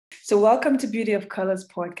So, welcome to Beauty of Colors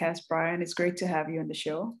podcast, Brian. It's great to have you on the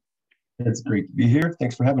show. It's great to be here.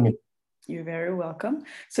 Thanks for having me. You're very welcome.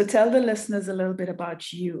 So, tell the listeners a little bit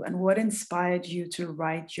about you and what inspired you to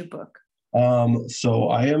write your book. I'm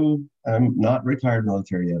not retired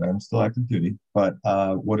military yet. I'm still active duty. But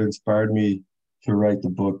what inspired me to write the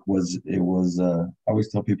book was I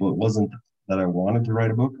always tell people it wasn't that I wanted to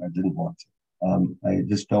write a book. I didn't want to. I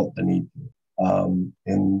just felt the need to.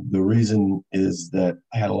 And the reason is that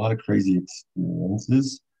I had a lot of crazy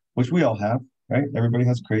experiences, which we all have, right? Everybody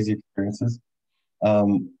has crazy experiences.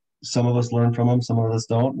 Some of us learn from them, some of us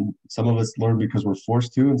don't. And some of us learn because we're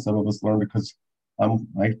forced to, and some of us learn because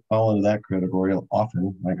I fall into that category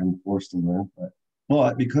often, like I'm forced to learn.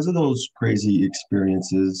 But because of those crazy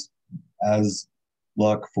experiences, as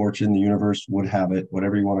luck, fortune, the universe would have it,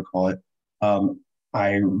 whatever you want to call it,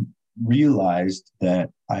 I realized that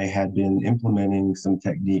I had been implementing some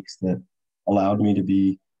techniques that allowed me to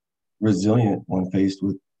be resilient when faced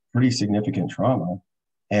with pretty significant trauma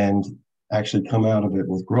and actually come out of it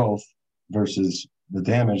with growth versus the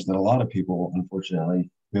damage that a lot of people, unfortunately,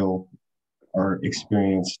 feel are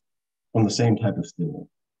experienced from the same type of stimulus.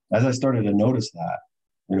 As I started to notice that,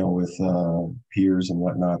 with peers and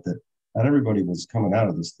whatnot, that not everybody was coming out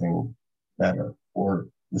of this thing better or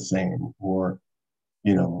the same, or,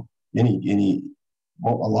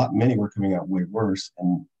 many were coming out way worse,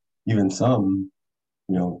 and even some,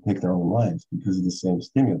 take their own lives because of the same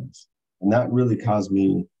stimulus. And that really caused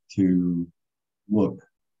me to look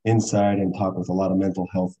inside and talk with a lot of mental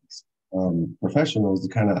health professionals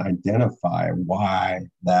to kind of identify why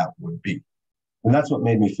that would be. And that's what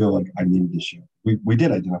made me feel like I needed to share. We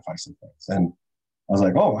did identify some things. And I was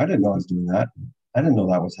like, oh, I didn't know I was doing that. I didn't know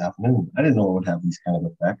that was happening. I didn't know it would have these kind of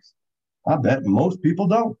effects. I bet most people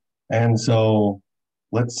don't. And so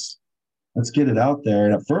let's get it out there.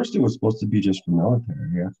 And at first it was supposed to be just for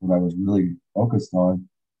military. That's what I was really focused on.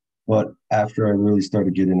 But after I really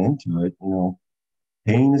started getting into it,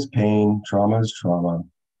 pain is pain, trauma is trauma,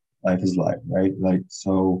 life is life, right? Like,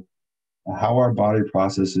 so how our body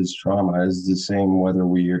processes trauma is the same whether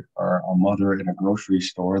we are a mother in a grocery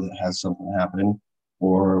store that has something happen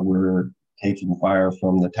or we're taking fire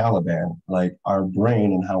from the Taliban. Like, our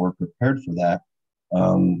brain and how we're prepared for that,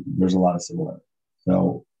 there's a lot of similarity.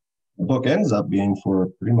 So the book ends up being for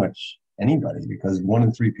pretty much anybody, because 1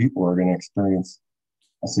 in 3 people are going to experience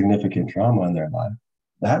a significant trauma in their life.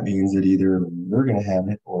 That means that either we're going to have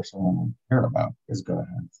it or someone we care about is going to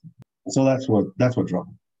have it. So that's what drove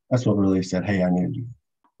me. That's what really said, hey, I need to do that.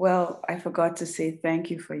 Well, I forgot to say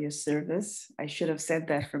thank you for your service. I should have said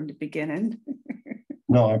that from the beginning.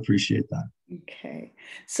 No, I appreciate that. Okay.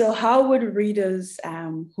 So how would readers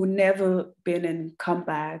who never been in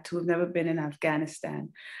combat, who've never been in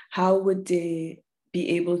Afghanistan, how would they be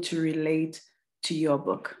able to relate to your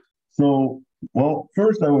book? So, well,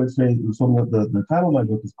 first I would say, the title of my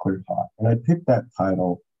book is Clear Hot. And I picked that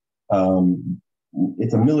title.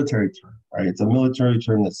 It's a military term, right? It's a military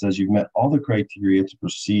term that says you've met all the criteria to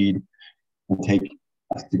proceed and take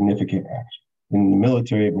a significant action. In the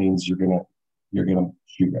military, it means you're gonna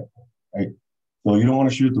shoot at them, right? So you don't want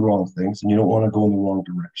to shoot at the wrong things, and you don't want to go in the wrong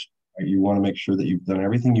direction, right? You want to make sure that you've done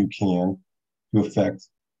everything you can to affect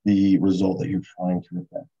the result that you're trying to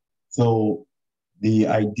affect. So the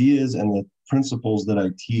ideas and the principles that I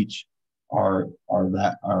teach are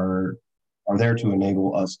there to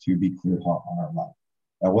enable us to be clear hot on our life.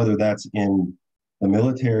 Whether that's in the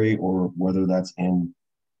military or whether that's in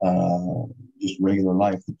just regular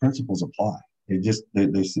life, the principles apply.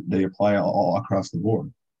 They apply all across the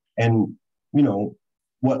board. And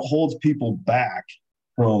what holds people back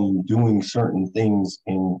from doing certain things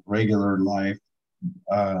in regular life,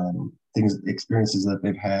 experiences that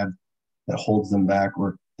they've had that holds them back,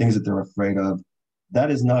 or things that they're afraid of,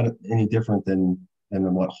 that is not any different than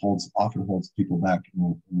what often holds people back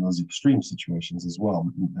in those extreme situations as well,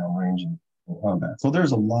 downrange and combat. So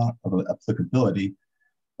there's a lot of applicability.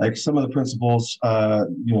 Like some of the principles,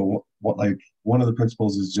 one of the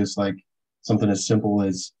principles is just like something as simple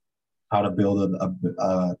as how to build a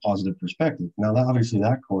positive perspective. Now, obviously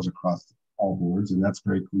that goes across all boards, and that's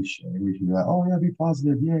very cliche. We can be like, oh yeah, be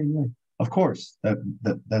positive, yeah. Of course,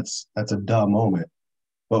 that's a duh moment,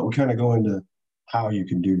 but we kind of go into how you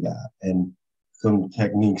can do that and some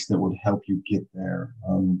techniques that would help you get there.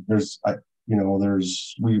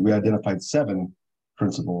 We identified 7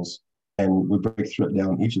 principles, and we break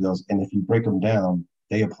down each of those. And if you break them down,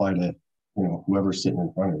 they apply to whoever's sitting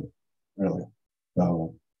in front of you, really.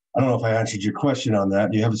 So I don't know if I answered your question on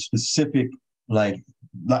that. Do you have a specific, I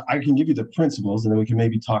can give you the principles, and then we can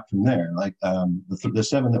maybe talk from there. Like the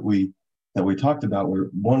 7 that we that we talked about were,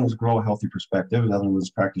 one was grow a healthy perspective, another was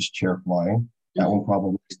practice chair flying. That one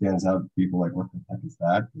probably stands out to people like, what the heck is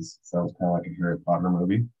that? Because it sounds kind of like a Harry Potter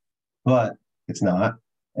movie, but it's not.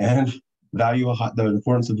 And the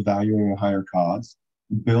importance of valuing a higher cause,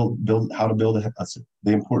 build how to build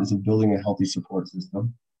the importance of building a healthy support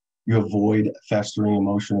system. You avoid festering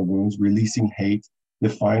emotional wounds, releasing hate,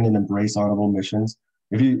 define and embrace honorable missions.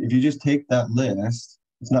 If you just take that list,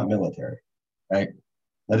 it's not military, right?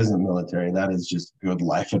 That isn't military. That is just good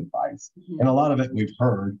life advice. Mm-hmm. And a lot of it we've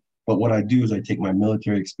heard, but what I do is I take my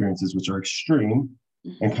military experiences, which are extreme,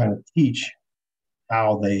 mm-hmm. and kind of teach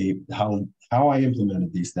how I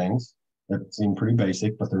implemented these things that seem pretty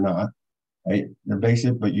basic, but they're not, right? They're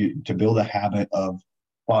basic, but to build a habit of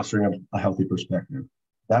fostering a healthy perspective.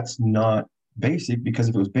 That's not basic, because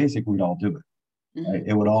if it was basic, we'd all do it, mm-hmm. right?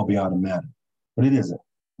 It would all be automatic, but it isn't.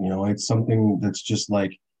 It's something that's just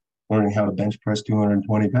like learning how to bench press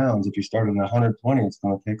 220 pounds. If you start at 120, it's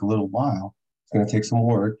going to take a little while. It's going to take some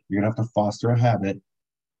work. You're going to have to foster a habit,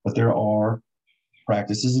 but there are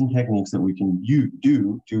practices and techniques that we can do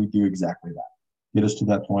to do exactly that. Get us to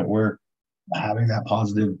that point where having that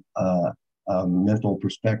positive mental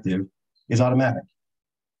perspective is automatic.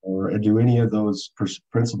 Or do any of those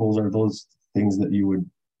principles or those things that you would,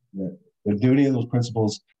 do any of those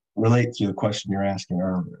principles relate to the question you're asking,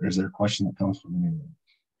 or is there a question that comes from any of them?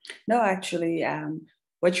 No, actually,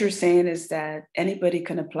 what you're saying is that anybody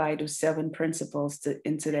can apply those 7 principles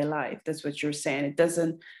into their life. That's what you're saying. It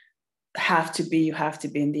doesn't you have to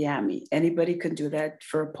be in the Army. Anybody can do that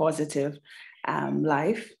for a positive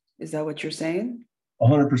life. Is that what you're saying?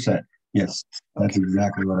 100%. Yes, that's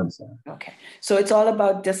exactly what I'm saying. Okay. So it's all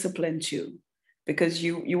about discipline too, because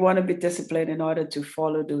you want to be disciplined in order to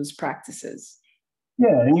follow those practices.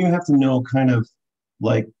 Yeah, and you have to know kind of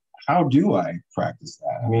like, how do I practice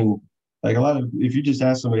that? I mean, like if you just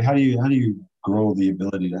ask somebody, how do you grow the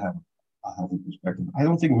ability to have a healthy perspective? I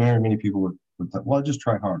don't think very many people would well, just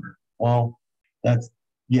try harder. Well,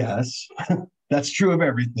 yes, that's true of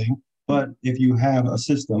everything. But if you have a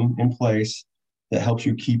system in place that helps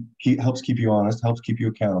you helps keep you honest, helps keep you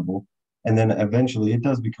accountable, and then eventually it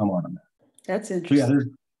does become automatic. That's interesting. So yeah,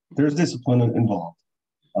 there's discipline involved,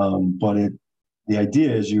 but the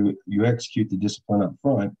idea is you execute the discipline up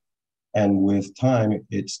front, and with time,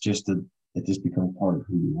 it just becomes part of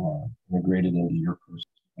who you are, integrated into your person,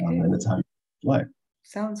 and it's how you life.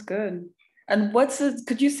 Sounds good. And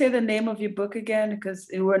could you say the name of your book again? Because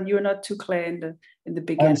you're not too clear in the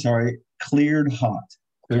beginning. I'm sorry, Cleared Hot.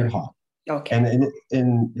 Hot. Okay. And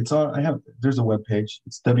it's on. There's a webpage.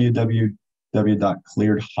 It's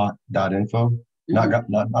www.clearedhot.info. Mm-hmm.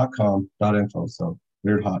 not .com, .info. So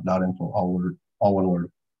clearedhot.info, all one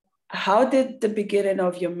word. How did the beginning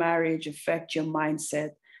of your marriage affect your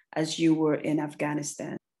mindset as you were in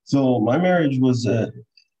Afghanistan? So my marriage was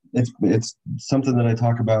it's something that I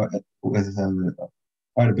talk about with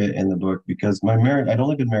quite a bit in the book, because I'd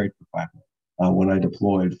only been married for 5 months when I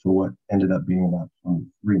deployed, for what ended up being about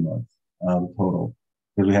 3 months total,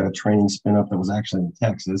 because we had a training spin up that was actually in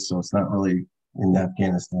Texas, so it's not really in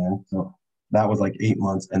Afghanistan. So that was like 8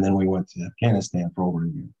 months, and then we went to Afghanistan for over a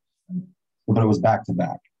year, but it was back to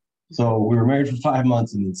back. So we were married for 5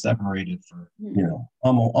 months and then separated for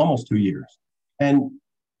almost 2 years. And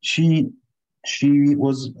she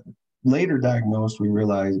was later diagnosed. We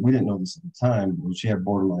realized, we didn't know this at the time, but she had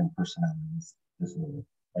borderline personality disorder,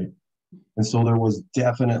 right? And so there was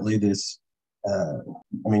definitely this.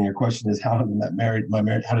 Your question is, how did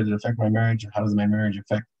how did it affect my marriage, or how does my marriage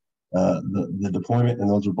affect the deployment? And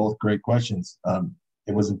those are both great questions.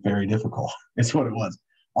 It was very difficult. It's what it was.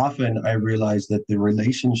 Often I realized that the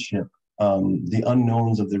relationship, the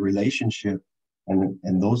unknowns of the relationship,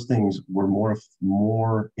 and those things were more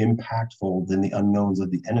impactful than the unknowns of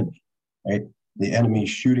the enemy, right? The enemy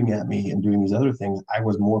shooting at me and doing these other things, I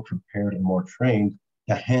was more prepared and more trained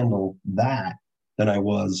to handle that than I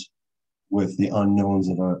was with the unknowns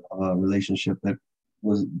of a relationship that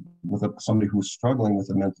was with somebody who was struggling with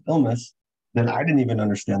a mental illness that I didn't even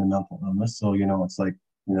understand the mental illness. So, it's like,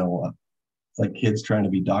 it's like kids trying to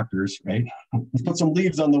be doctors, right? Let's put some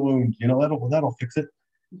leaves on the wound, that'll fix it.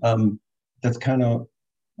 That's kind of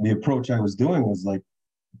the approach I was doing, was like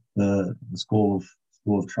the school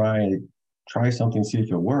of try something, see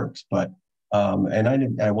if it works. But and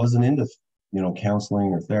I wasn't into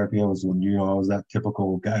counseling or therapy. I was that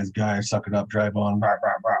typical guy, suck it up, drive on, blah,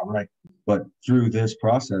 blah, blah, right? But through this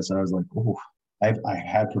process, I was like, oh, I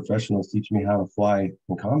had professionals teach me how to fly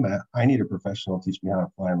in combat. I need a professional to teach me how to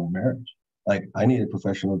fly in my marriage. Like, I need a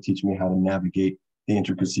professional to teach me how to navigate the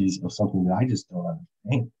intricacies of something that I just don't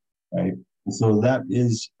understand, right? And so that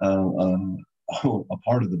is a a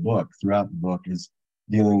part of the book, throughout the book, is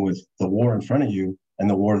dealing with the war in front of you and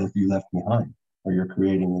the war that you left behind or you're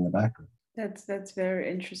creating in the background. That's very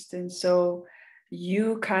interesting. So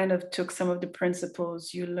you kind of took some of the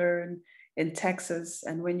principles you learned in Texas,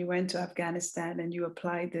 and when you went to Afghanistan, and you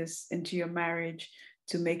applied this into your marriage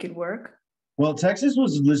to make it work. Well, Texas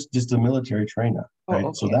was just a military trainer, Oh,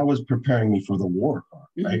 right? So okay. that was preparing me for the war part,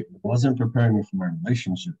 right? Mhm. It wasn't preparing me for my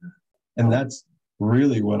relationship. And Oh, that's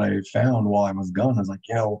really what I found while I was gone. I was like,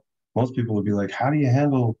 most people would be like, how do you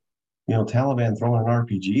handle, Taliban throwing an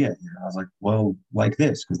RPG at you? And I was like, well, like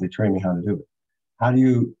this, because they train me how to do it. How do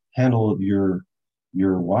you handle your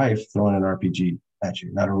wife throwing an RPG at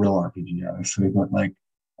you? Not a real RPG, obviously, but like,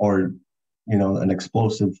 or an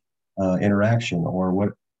explosive interaction or what.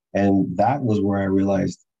 And that was where I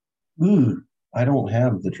realized, I don't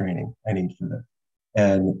have the training I need for this.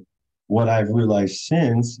 And what I've realized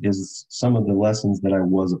since is some of the lessons that I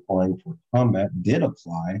was applying for combat did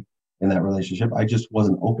apply in that relationship. I just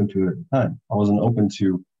wasn't open to it at the time. I wasn't open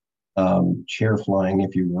to chair flying,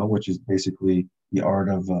 if you will, which is basically the art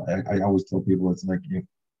of. I always tell people it's like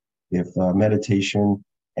if meditation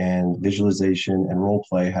and visualization and role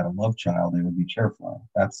play had a love child, it would be chair flying.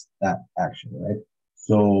 That's that action, right?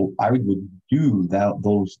 So I would do that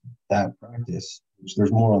practice, which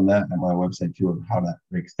there's more on that at my website too of how that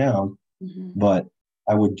breaks down. mhm. But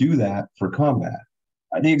I would do that for combat.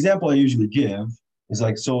 The example I usually give is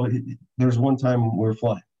like, so there's one time we were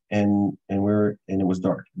flying and it was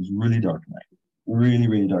dark. It was really dark night, really,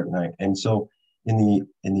 really dark night. And so in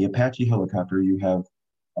the Apache helicopter, you have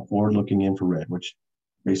a forward-looking infrared, which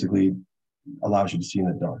basically allows you to see in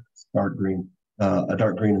the dark. It's dark green. A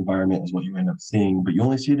dark green environment is what you end up seeing, but you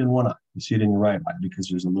only see it in one eye. You see it in your right eye because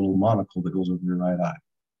there's a little monocle that goes over your right eye.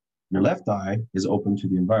 Your left eye is open to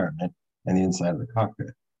the environment and the inside of the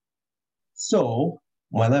cockpit. So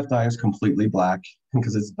my left eye is completely black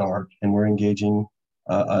because it's dark and we're engaging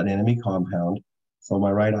an enemy compound. So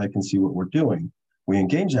my right eye can see what we're doing. We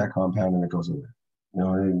engage that compound and it goes away.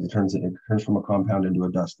 It turns from a compound into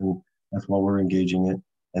a dust, and that's while we're engaging it.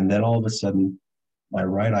 And then all of a sudden, my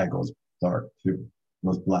right eye goes dark too,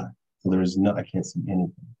 goes black. So I can't see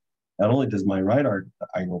anything. Not only does my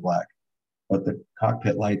eye go black, but the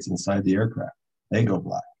cockpit lights inside the aircraft, they go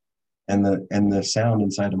black. And the sound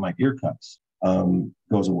inside of my ear cups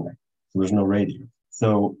goes away. So there's no radio.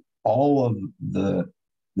 So all of the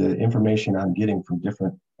information I'm getting from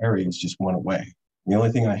different areas just went away. The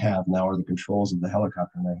only thing I have now are the controls of the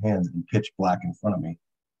helicopter in my hands and pitch black in front of me.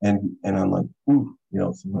 And I'm like, so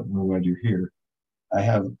what do I do here? I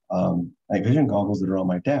have night vision goggles that are on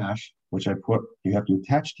my dash, which you have to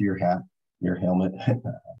attach to your helmet,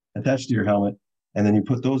 attach to your helmet, and then you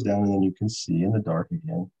put those down, and then you can see in the dark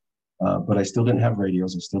again. But I still didn't have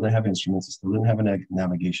radios. I still didn't have instruments. I still didn't have a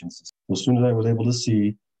navigation system. So as soon as I was able to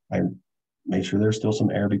see, I made sure there's still some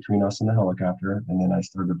air between us and the helicopter. And then I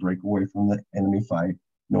started to break away from the enemy fight,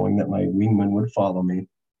 knowing that my wingman would follow me.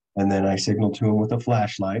 And then I signaled to him with a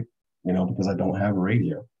flashlight, because I don't have a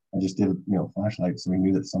radio. I just did flashlight. So he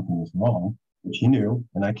knew that something was wrong, which he knew.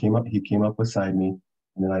 And he came up beside me.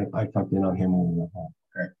 And then I tucked in on him when we went home.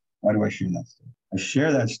 Okay. Why do I share that story? I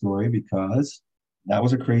share that story because that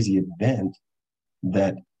was a crazy event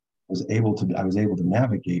that I was able to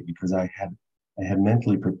navigate because I had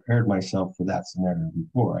mentally prepared myself for that scenario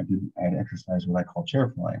before. I had exercised what I call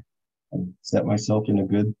chair flying. I set myself in a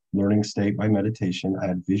good learning state by meditation. I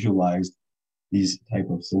had visualized these type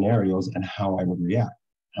of scenarios and how I would react.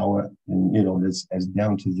 As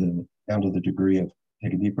down to the degree of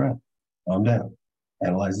take a deep breath, calm down,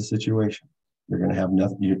 analyze the situation. You're going to have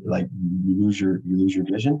nothing. You lose your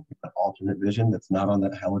vision, an alternate vision that's not on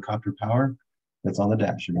that helicopter power, that's on the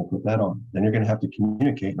dash. You're going to put that on. Then you're going to have to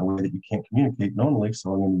communicate in a way that you can't communicate normally.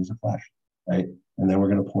 So I'm going to use a flash, right? And then we're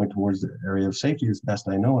going to point towards the area of safety as best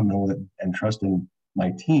I know and trust in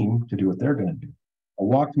my team to do what they're going to do. I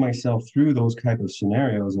walked myself through those type of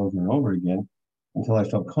scenarios over and over again until I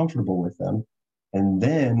felt comfortable with them. And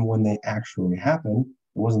then when they actually happened,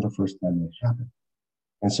 it wasn't the first time they happened.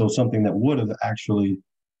 And so something that would have actually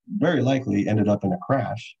very likely ended up in a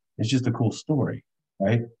crash is just a cool story,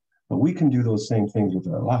 right? But we can do those same things with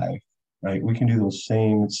our life, right? We can do those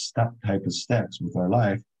same type of steps with our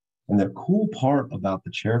life. And the cool part about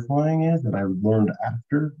the chair flying is that I learned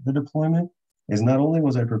after the deployment is not only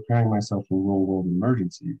was I preparing myself for real world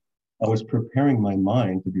emergency, I was preparing my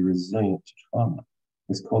mind to be resilient to trauma.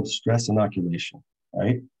 It's called stress inoculation,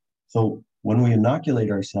 right? So when we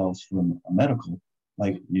inoculate ourselves from a medical,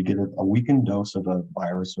 like you get a weakened dose of a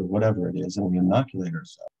virus or whatever it is, and we inoculate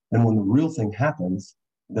ourselves. And when the real thing happens,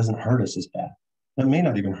 it doesn't hurt us as bad. It may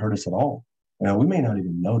not even hurt us at all. We may not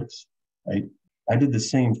even notice, right? I did the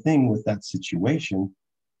same thing with that situation.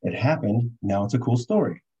 It happened. Now it's a cool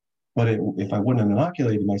story. But if I wouldn't have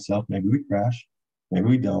inoculated myself, maybe we crash, maybe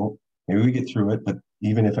we don't, maybe we get through it. But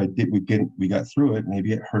even if I did, we got through it.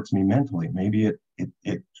 Maybe it hurts me mentally. Maybe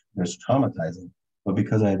it was traumatizing. But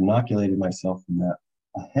because I had inoculated myself from that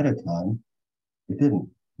ahead of time, it didn't.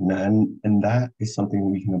 And that is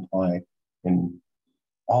something we can apply in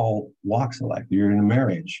all walks of life. You're in a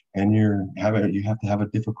marriage and you have to have a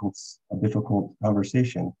difficult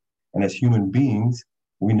conversation. And as human beings,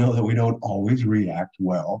 we know that we don't always react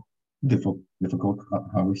well to difficult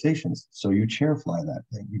conversations. So you chair fly that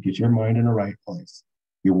thing. You get your mind in the right place.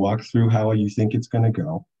 You walk through how you think it's going to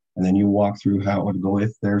go, and then you walk through how it would go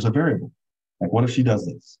if there's a variable. Like, what if she does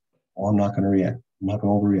this? Well, I'm not going to react. I'm not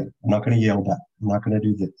going to overreact. I'm not going to yell back. I'm not going to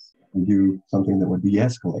do this. You do something that would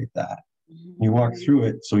de-escalate that. You walk through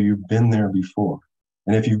it, so you've been there before.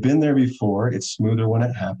 And if you've been there before, it's smoother when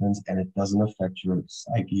it happens, and it doesn't affect your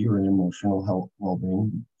psyche or emotional health,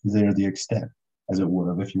 well-being to the extent as it would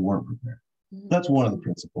have if you weren't prepared. That's one of the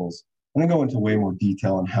principles. I'm gonna go into way more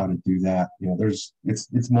detail on how to do that.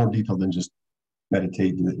 It's more detailed than just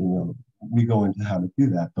meditate. We go into how to do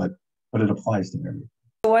that, but it applies to everything.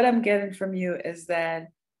 What I'm getting from you is that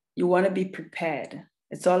you want to be prepared.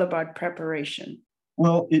 It's all about preparation.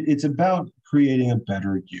 Well, it's about creating a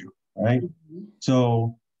better you, right? Mm-hmm.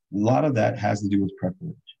 So a lot of that has to do with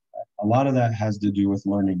preparation. A lot of that has to do with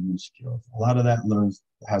learning new skills. A lot of that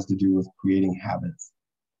has to do with creating habits.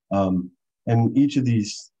 And each of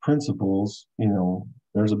these principles,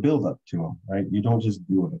 there's a buildup to them, right? You don't just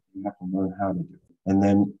do it. You have to learn how to do it. And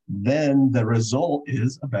then the result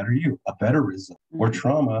is a better you, a better result. Mm-hmm. Or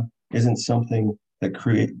trauma isn't something that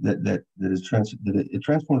it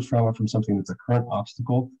transforms trauma from something that's a current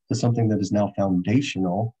obstacle to something that is now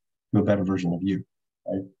foundational to a better version of you,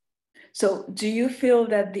 right? So do you feel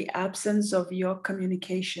that the absence of your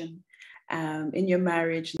communication in your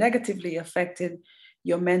marriage negatively affected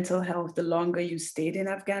your mental health the longer you stayed in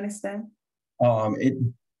Afghanistan?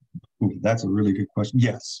 That's a really good question.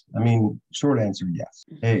 Yes. I mean, short answer, yes.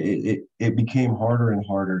 Mm-hmm. It became harder and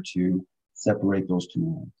harder to separate those two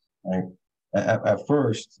worlds, right? At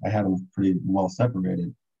first, I had them pretty well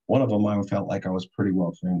separated. One of them, I felt like I was pretty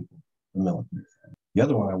well trained for the military. The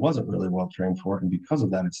other one, I wasn't really well trained for. And because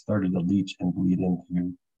of that, it started to leach and bleed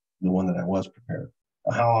into the one that I was prepared.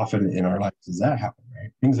 How often in our lives does that happen,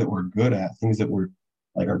 right? Things that we're good at, things that were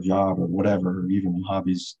like our job or whatever, or even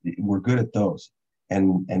hobbies, we're good at those.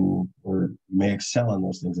 And we may excel in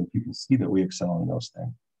those things, and people see that we excel in those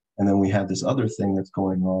things. And then we have this other thing that's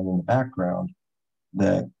going on in the background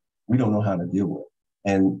that we don't know how to deal with.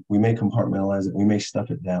 And we may compartmentalize it, we may stuff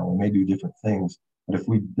it down, we may do different things. But if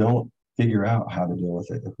we don't figure out how to deal with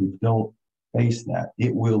it, if we don't face that,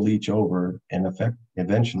 it will leach over and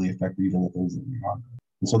eventually affect even the things that we are.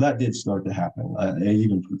 And so that did start to happen. I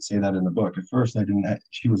even say that in the book. At first,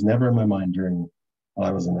 she was never in my mind while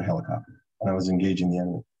I was in the helicopter. When I was engaging the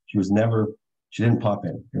enemy. She didn't pop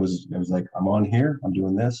in. It was like, I'm on here, I'm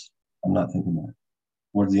doing this, I'm not thinking that.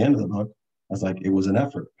 Towards the end of the book, I was like, it was an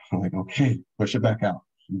effort. I'm like, okay, push it back out.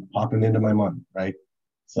 She's popping into my mind, right?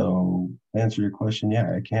 So to answer your question,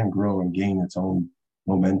 yeah, it can grow and gain its own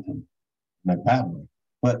momentum in a bad way.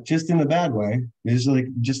 But just in a bad way,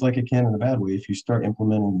 just like it can in a bad way, if you start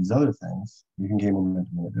implementing these other things, you can gain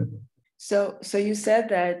momentum in a good way. So you said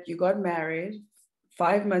that you got married.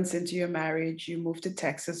 5 months into your marriage, you moved to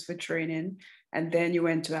Texas for training, and then you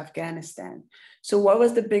went to Afghanistan. So what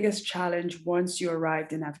was the biggest challenge once you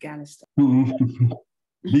arrived in Afghanistan?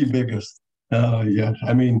 The biggest. Yeah.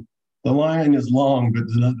 I mean, the line is long, but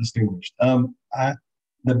it's not distinguished.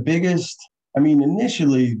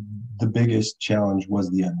 Initially, the biggest challenge was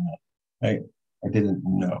the unknown, right? I didn't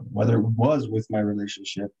know whether it was with my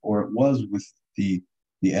relationship or it was with the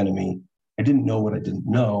enemy. I didn't know what I didn't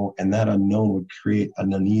know, and that unknown would create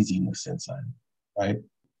an uneasiness inside, right?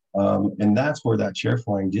 And that's where that chair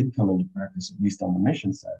flying did come into practice, at least on the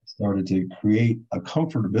mission side. It started to create a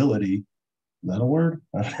comfortability, is that a word?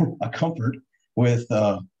 A comfort with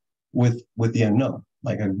the unknown.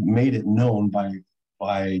 Like I made it known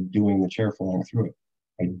by doing the chair flying through it.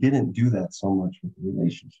 I didn't do that so much with the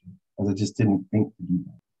relationship, because I just didn't think to do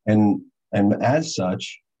that. And as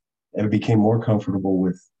such, it became more comfortable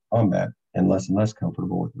with combat and less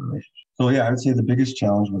comfortable with the relationship. So yeah, I would say the biggest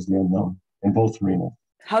challenge was the unknown in both arenas.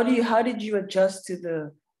 How did you adjust to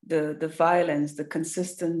the violence, the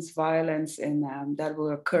consistent violence that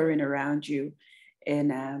were occurring around you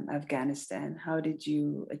in Afghanistan? How did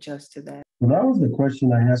you adjust to that? Well, that was the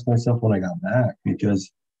question I asked myself when I got back, because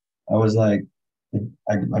I was like,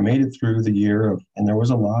 I made it through the year and there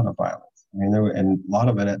was a lot of violence. I mean, and a lot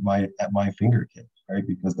of it at my fingertips, right?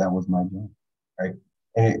 Because that was my job, right?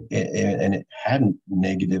 And it hadn't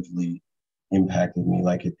negatively impacted me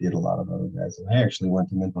like it did a lot of other guys. And I actually went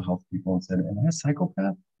to mental health people and said, "Am I a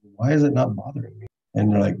psychopath? Why is it not bothering me?"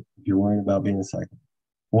 And they're like, "If you're worried about being a psychopath."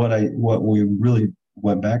 What we really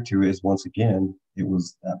went back to is, once again, it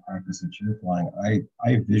was that practice of chair flying.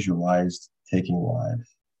 I visualized taking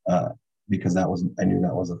lives, because I knew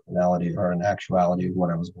that was a finality or an actuality of what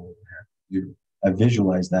I was going to have to do. I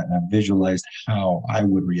visualized that, and I visualized how I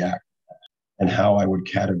would react and how I would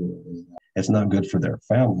categorize that. It's not good for their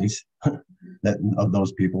families that of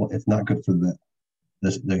those people. It's not good for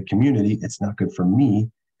the community. It's not good for me.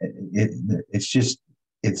 It's just,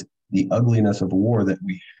 it's the ugliness of war that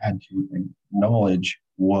we had to acknowledge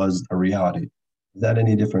was a reality. Is that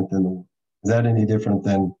any different than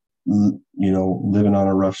living on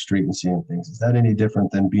a rough street and seeing things? Is that any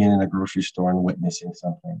different than being in a grocery store and witnessing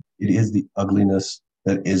something? It is the ugliness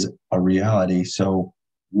that is a reality. So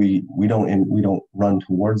we don't run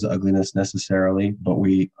towards the ugliness necessarily, but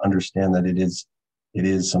we understand that it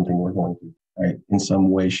is something we're going through, right, in some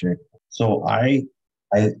way, shape. So I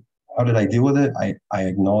how did I deal with it? I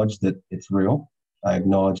acknowledge that it's real. I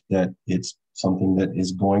acknowledge that it's something that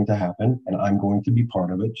is going to happen, and I'm going to be part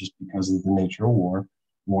of it just because of the nature of war.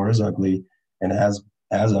 War is ugly, and as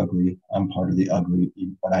ugly, I'm part of the ugly,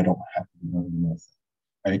 but I don't have to be ugly myself,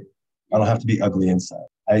 right? I don't have to be ugly inside.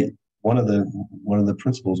 I one of the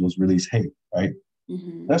principles was release hate, right?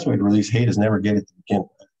 Mm-hmm. Best way to release hate is never get it to begin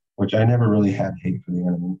with, which I never really had hate for the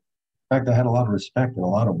enemy. In fact, I had a lot of respect in a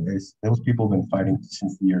lot of ways. Those people have been fighting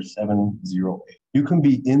since the year 708. You can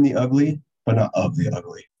be in the ugly, but not of the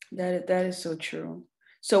ugly. That is so true.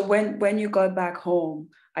 So when you got back home,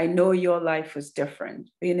 I know your life was different.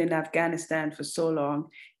 Being in Afghanistan for so long,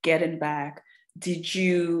 getting back, did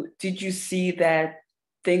you see that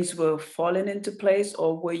things were falling into place,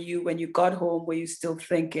 or were you, when you got home, were you still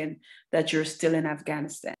thinking that you're still in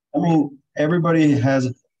Afghanistan? I mean, everybody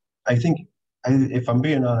has, I think, if I'm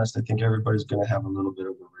being honest, I think everybody's going to have a little bit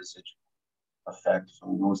of a residual effect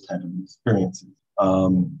from those type of experiences.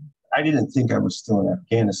 I didn't think I was still in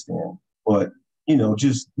Afghanistan, but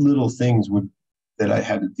just little things that I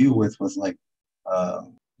had to deal with was like,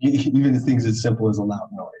 even the things as simple as a loud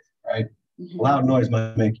noise, right? Mm-hmm. A loud noise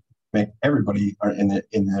might make everybody in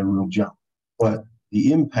the room jump, but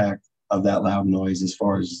the impact of that loud noise, as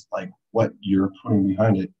far as like what you're putting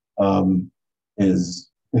behind it,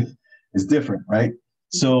 is is different, right?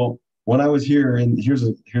 So when I was here, and here's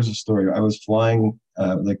a story. I was flying,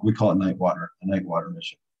 like we call it a night water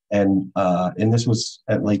mission, and this was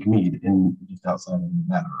at Lake Mead, in just outside of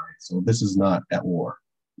Nevada, right? So this is not at war,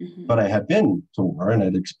 Mm-hmm. but I had been to war and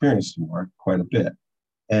had experienced war quite a bit,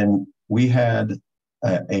 and we had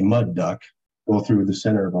a mud duck go through the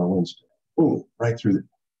center of our windscreen, boom, right through the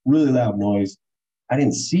really loud noise. I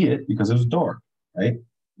didn't see it because it was dark, right?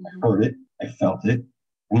 I heard it, I felt it,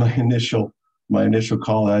 and my initial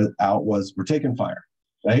call out was, "We're taking fire,"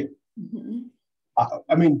 right? Mm-hmm.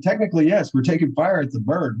 I mean, technically, yes, we're taking fire at the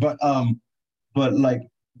bird, but like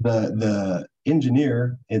the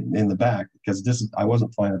engineer in the back, because I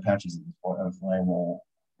wasn't flying Apaches at this point. I was flying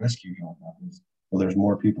rescue helicopters. Well, there's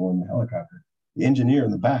more people in the helicopter. The engineer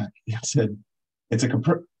in the back said, "It's a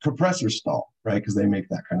compressor stall," right? Because they make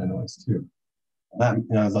that kind of noise too. I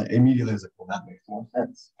was like, immediately, I was like, "Well, that makes more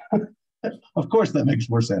sense." Of course, that makes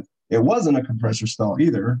more sense. It wasn't a compressor stall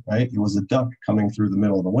either, right? It was a duck coming through the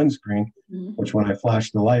middle of the windscreen, which when I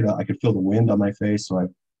flashed the light up, I could feel the wind on my face. So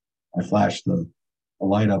I flashed the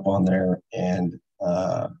light up on there and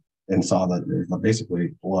saw that there's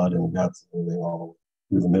basically blood and guts and everything all the way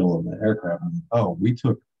through the middle of the aircraft. Like, oh, we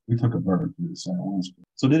took a bird through the center windscreen.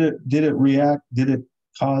 So did it react? Did it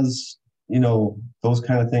cause those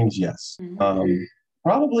kind of things? Yes. Mm-hmm.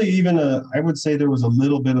 Probably even I would say there was a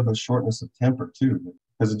little bit of a shortness of temper too,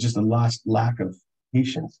 because of just a lack of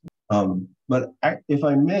patience. But if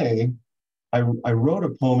I may, I wrote a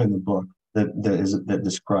poem in the book that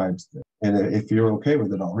describes this. And if you're okay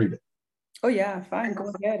with it, I'll read it. Oh yeah, fine.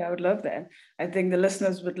 Go ahead. I would love that. I think the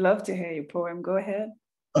listeners would love to hear your poem. Go ahead.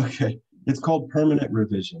 Okay. It's called Permanent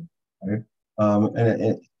Revision. Right?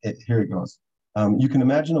 And here it goes. You can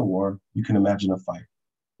imagine a war. You can imagine a fight.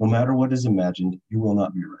 No matter what is imagined, you will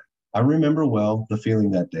not be right. I remember well the feeling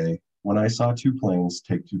that day when I saw two planes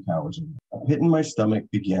take two towers. A pit in my stomach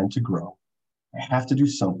began to grow. I have to do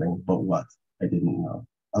something, but what? I didn't know.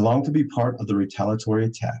 I long to be part of the retaliatory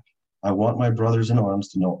attack. I want my brothers in arms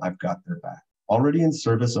to know I've got their back. Already in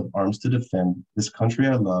service of arms to defend this country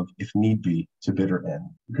I love, if need be, to bitter end.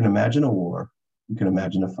 You can imagine a war. You can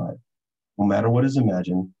imagine a fight. No matter what is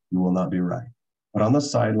imagined, you will not be right. But on the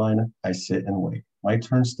sideline, I sit and wait, my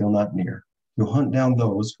turn still not near, to hunt down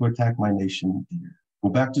those who attack my nation dear. Go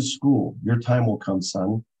back to school, your time will come,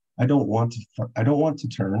 son. I don't want to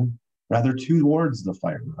turn, rather towards the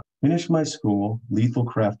fire run. Finish my school, lethal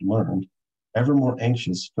craft learned, ever more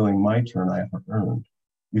anxious, filling my turn I have earned.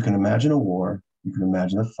 You can imagine a war, you can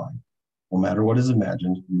imagine a fight. No matter what is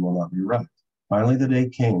imagined, you will not be right. Finally, the day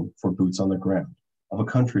came for boots on the ground, of a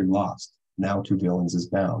country lost, now to villains is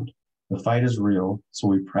bound. The fight is real, so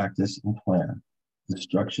we practice and plan.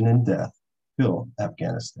 Destruction and death fill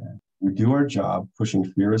Afghanistan. We do our job, pushing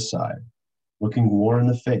fear aside. Looking war in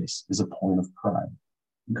the face is a point of pride.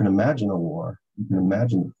 You can imagine a war, you can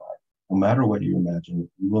imagine the fight. No matter what you imagine,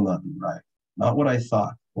 you will not be right. Not what I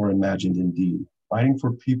thought or imagined indeed. Fighting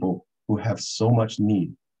for people who have so much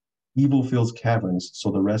need. Evil fills caverns,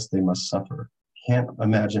 so the rest they must suffer. Can't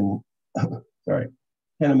imagine, sorry,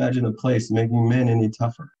 can't imagine a place making men any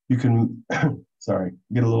tougher. You can, sorry,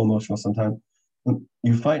 get a little emotional sometimes.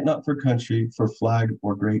 You fight not for country, for flag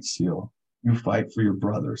or great seal. You fight for your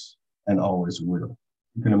brothers and always will.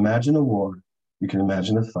 You can imagine a war, you can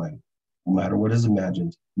imagine a fight. No matter what is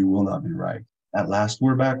imagined, you will not be right. At last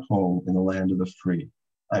we're back home in the land of the free.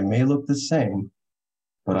 I may look the same,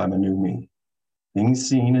 but I'm a new me. Things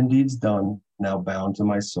seen and deeds done, now bound to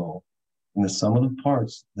my soul, in the sum of the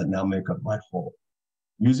parts that now make up my whole.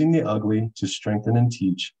 Using the ugly to strengthen and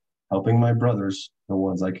teach, helping my brothers, the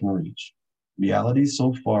ones I can reach. Reality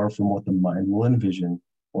so far from what the mind will envision,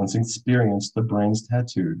 once experienced, the brain's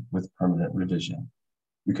tattooed with permanent revision.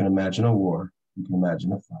 You can imagine a war, you can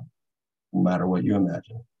imagine a fight. No matter what you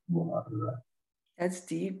imagine, you will not be right. That's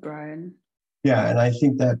deep, Brian. Yeah, and I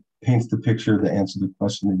think that paints the picture to answer the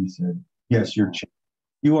question that you said. Yes, you're changed.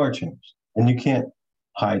 You are changed, and you can't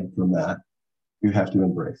hide from that. You have to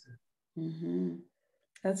embrace it. Mm-hmm.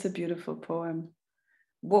 That's a beautiful poem.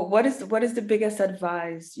 What is the biggest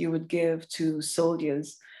advice you would give to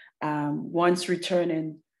soldiers once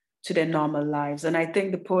returning to their normal lives? And I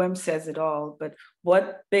think the poem says it all. But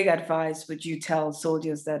what big advice would you tell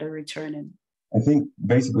soldiers that are returning? I think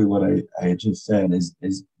basically what I just said is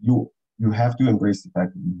you have to embrace the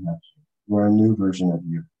fact that you are a new version of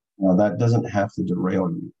you. Now that doesn't have to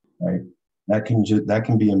derail you, right? That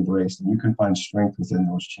can be embraced, and you can find strength within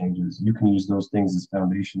those changes. You can use those things as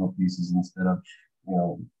foundational pieces instead of, you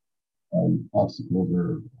know, obstacles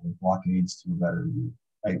or blockades to a better you.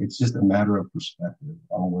 Like, it's just a matter of perspective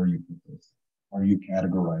on where you put this, where you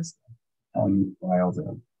categorize them, how you file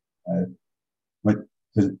them. Right? But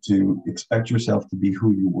to expect yourself to be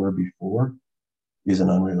who you were before is an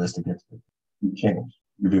unrealistic expectation. You've changed.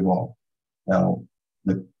 You've evolved. Now,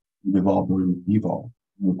 you've evolved or you've devolved.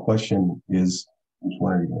 The question is, which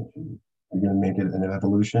one are you going to choose? Are you going to make it an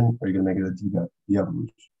evolution, or are you going to make it a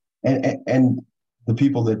de-evolution? And the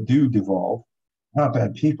people that do devolve, not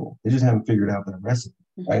bad people. They just haven't figured out their recipe,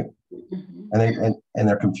 right? Mm-hmm. And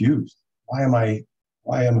they're confused. Why am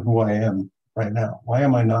who I am right now? Why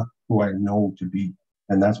am I not who I know to be?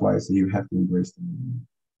 And that's why I say you have to embrace them,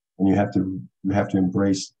 and you have to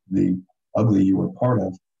embrace the ugly you were part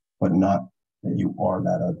of, but not that you are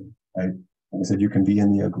that ugly, right? Like I said, you can be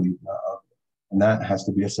in the ugly, not ugly, and that has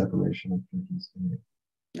to be a separation of church and state.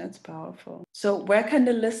 That's powerful. So, where can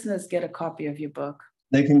the listeners get a copy of your book?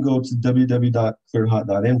 They can go to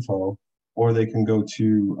www.clearhot.info, or they can go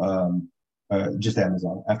to just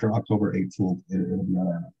Amazon. After October 18th, it'll be on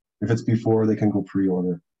Amazon. If it's before, they can go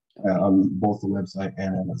pre-order on both the website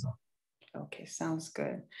and Amazon. Okay, sounds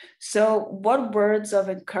good. So, what words of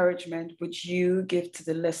encouragement would you give to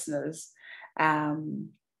the listeners? Um,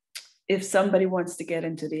 if somebody wants to get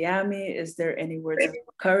into the army, is there any words of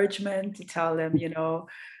encouragement to tell them,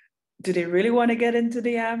 do they really want to get into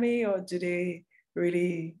the army, or do they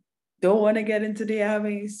really don't want to get into the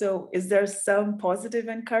army? So is there some positive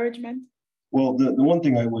encouragement? Well, the one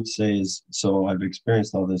thing I would say is, so I've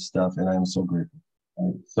experienced all this stuff and I'm so grateful.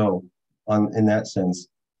 Right? So in that sense,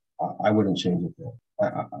 I wouldn't change a thing.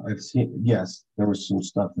 I've seen, yes, there was some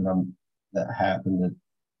stuff that happened that,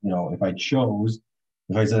 if I chose,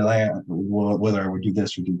 if I said, whether I would do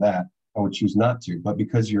this or do that, I would choose not to. But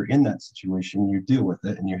because you're in that situation, you deal with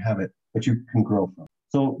it and you have it, but you can grow from it.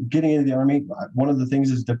 So getting into the Army, one of the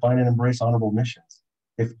things is define and embrace honorable missions.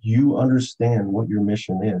 If you understand what your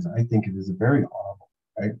mission is, I think it is a very honorable,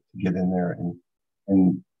 right, to get in there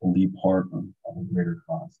and be part of a greater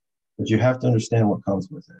cause. But you have to understand what comes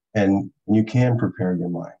with it, and you can prepare your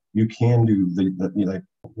mind. You can do like.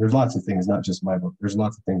 There's lots of things, not just my book. There's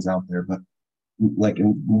lots of things out there, but like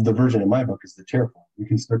in the version in my book is the chair form. You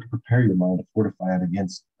can start to prepare your mind to fortify it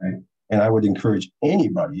against, right? And I would encourage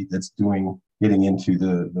anybody that's getting into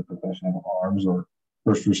the profession of arms or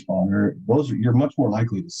first responder, you're much more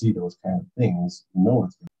likely to see those kind of things. You know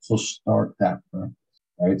it's good. So start that practice,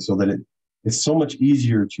 right? So that it's so much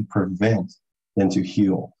easier to prevent than to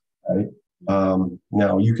heal, right?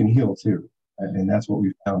 Now you can heal too, and that's what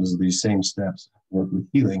we found is these same steps work with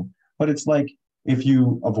healing. But it's like if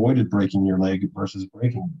you avoided breaking your leg versus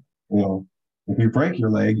breaking, you know, if you break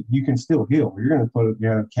your leg, you can still heal. You're going to you're going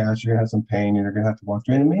to have cast, you're going to have some pain, and you're going to have to walk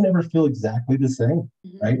through. And it may never feel exactly the same,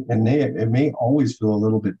 right? And it may always feel a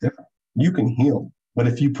little bit different. You can heal, but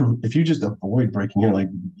if you just avoid breaking your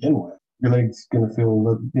leg to begin with, your leg's going to feel a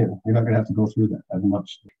little, you're not going to have to go through that as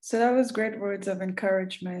much. So that was great words of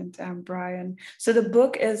encouragement, Brian. So the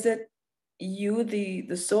book, is it you,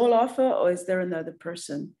 the sole author, or is there another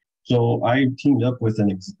person? So I teamed up with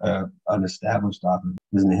an established author.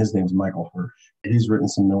 His name's Michael Hirsch. He's written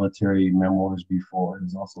some military memoirs before.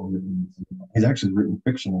 He's actually written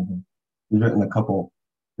fiction. He's written a couple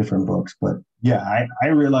different books. But yeah, I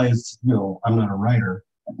realized, I'm not a writer.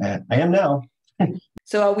 I am now.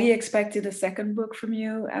 So are we expecting a second book from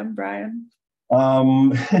you, Brian?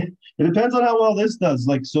 It depends on how well this does.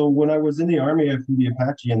 Like, so when I was in the Army, I flew the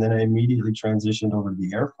Apache, and then I immediately transitioned over to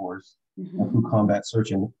the Air Force. I flew combat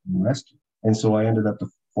search and rescue. And so I ended up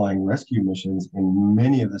flying rescue missions in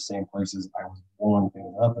many of the same places I was blowing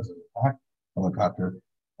things up as an attack helicopter.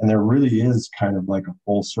 And there really is kind of like a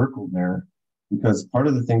full circle there, because part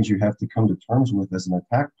of the things you have to come to terms with as an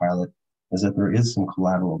attack pilot is that there is some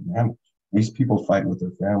collateral damage. These people fight with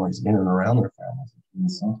their families, in and around their families.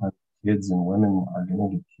 And sometimes kids and women are going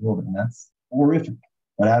to get killed, and that's horrific.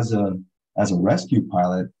 But as a rescue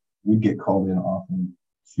pilot, we'd get called in often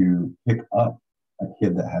to pick up a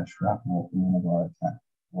kid that had shrapnel in one of our attacks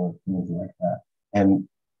or things like that. And,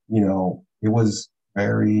 it was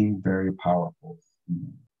very, very powerful.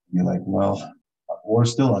 You're like, well, we're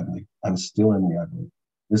still ugly. I'm still in the ugly.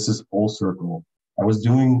 This is full circle. I was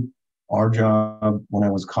doing our job when I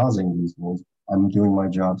was causing these wounds. I'm doing my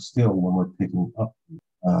job still when we're picking up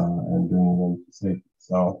and bringing them to safety.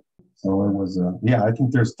 So it was, I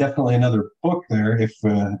think there's definitely another book there if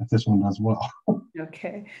this one does well.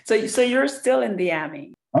 Okay. So you're still in the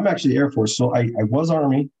Army? I'm actually Air Force. So I was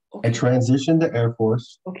Army. Okay. I transitioned to Air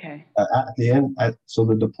Force. Okay. At the end, so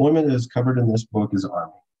the deployment that is covered in this book is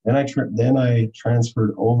Army. Then I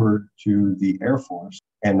transferred over to the Air Force,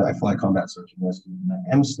 and I fly combat search and rescue. And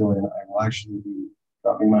I am still in. I will actually be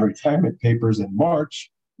dropping my retirement papers in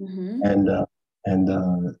March, and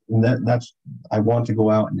that's I want to go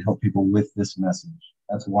out and help people with this message.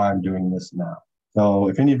 That's why I'm doing this now. So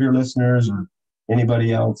if any of your listeners or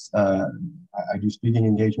anybody else, I do speaking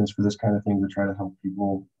engagements for this kind of thing to try to help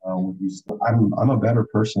people with these. I'm a better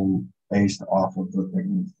person based off of the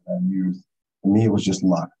techniques that I used. For me, it was just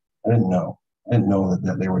luck. I didn't know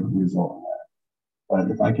that they would result in that.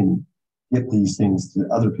 But if I can get these things to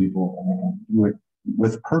other people and they can do it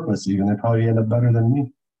with purpose, even they probably end up better than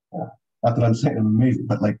me. Yeah. Not that I'm saying I'm amazing,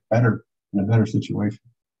 but like better in a better situation.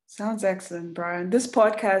 Sounds excellent, Brian. This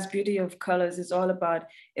podcast, Beauty of Colors, is all about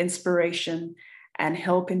inspiration and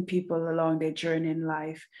helping people along their journey in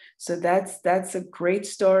life. So that's a great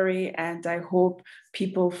story. And I hope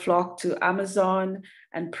people flock to Amazon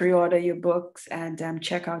and pre-order your books and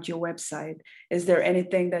check out your website. Is there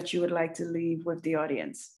anything that you would like to leave with the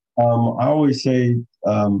audience? I always say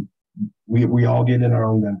we all get in our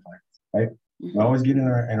own gunfights, right? We always get in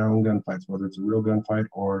our own gunfights, whether it's a real gunfight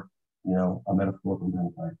or a metaphorical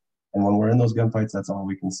gunfight. And when we're in those gunfights, that's all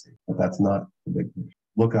we can see. But that's not the big picture.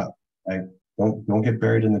 Look up, right? Don't get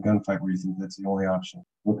buried in the gunfight where you think that's the only option.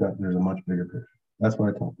 Look up. There's a much bigger picture. That's what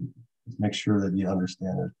I tell people. Just make sure that you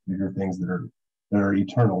understand there's bigger things that are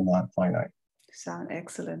eternal, not finite. Sound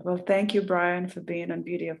excellent. Well, thank you, Brian, for being on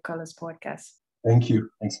Beauty of Colors podcast. Thank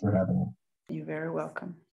you. Thanks for having me. You're very welcome.